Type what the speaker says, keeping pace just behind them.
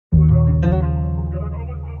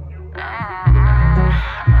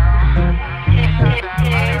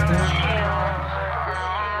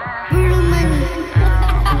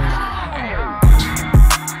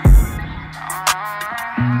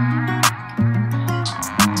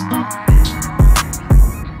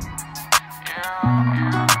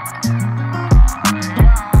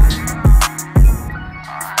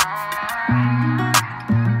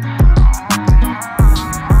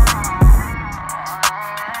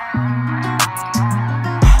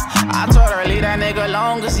that nigga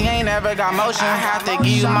alone, cause he ain't never got motion. I have to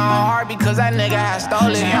give you my heart because that nigga has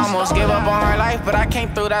stolen. She almost gave up on her life, but I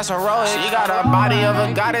came through, that's heroic. She got a body of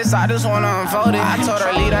a goddess, I just wanna unfold it. I told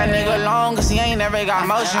her leave that nigga alone, cause he ain't never got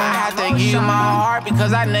motion. I had to give you my heart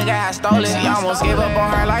because that nigga has stolen. She almost gave up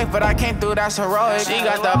on her life, but I came through, that's heroic. She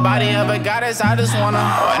got the body of a goddess, I just wanna.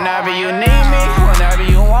 Whenever you need me, whenever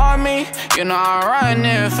you want me, you know I'm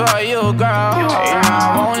running for you, girl. You know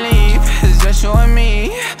I won't leave, it's just you and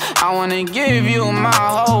me. I wanna give you my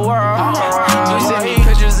whole world. You send me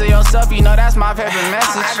pictures of yourself, you know that's my favorite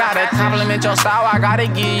message. I gotta compliment your style, I gotta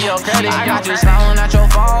give you your credit. I got you smiling at your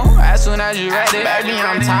phone as soon as you read it. Baby,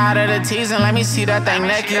 I'm tired of the teasing, let me see that thing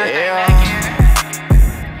naked. Yeah.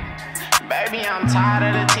 Baby, I'm tired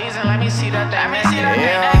of the teasing, let me see that thing naked.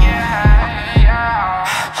 Yeah.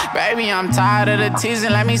 Baby, I'm tired of the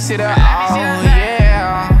teasing, let me see that. Oh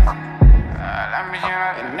yeah. Let me see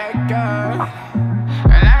that naked.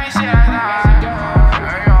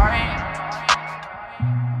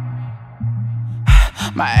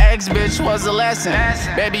 My ex-bitch was a lesson.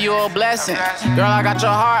 Baby, you a blessing. Girl, I got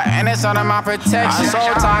your heart, and it's under my protection. So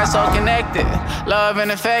tight, so connected. Love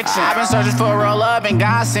and affection. I've been searching for real love, and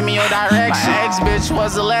God sent me your direction. My ex-bitch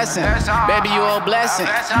was a lesson. Baby, you a blessing.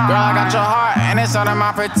 Girl, I got your heart, and it's under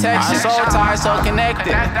my protection. So tight, so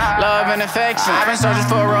connected. Love and affection. I've been searching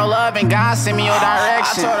for real love, and God sent me your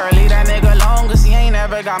direction. I told her leave that nigga alone, cause he ain't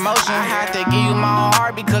never got motion. I had to give you my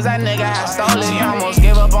heart because that nigga has stolen. She almost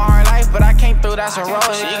gave up on her life, but I came through, that's a road.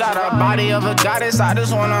 She got a body of a goddess, I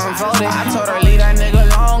just wanna unfold it. I told her leave that nigga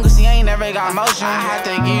alone, cause he ain't never got motion. I had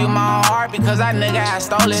to give you my heart because that nigga has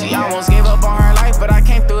stolen. She almost gave up on her life, but I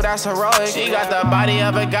came through, that's heroic. She got the body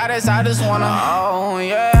of a goddess, I just wanna, oh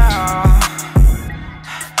yeah.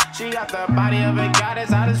 She got the body of a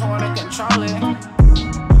goddess, I just wanna control it.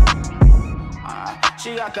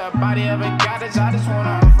 She got the body of a goddess, I just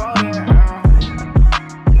wanna unfold it.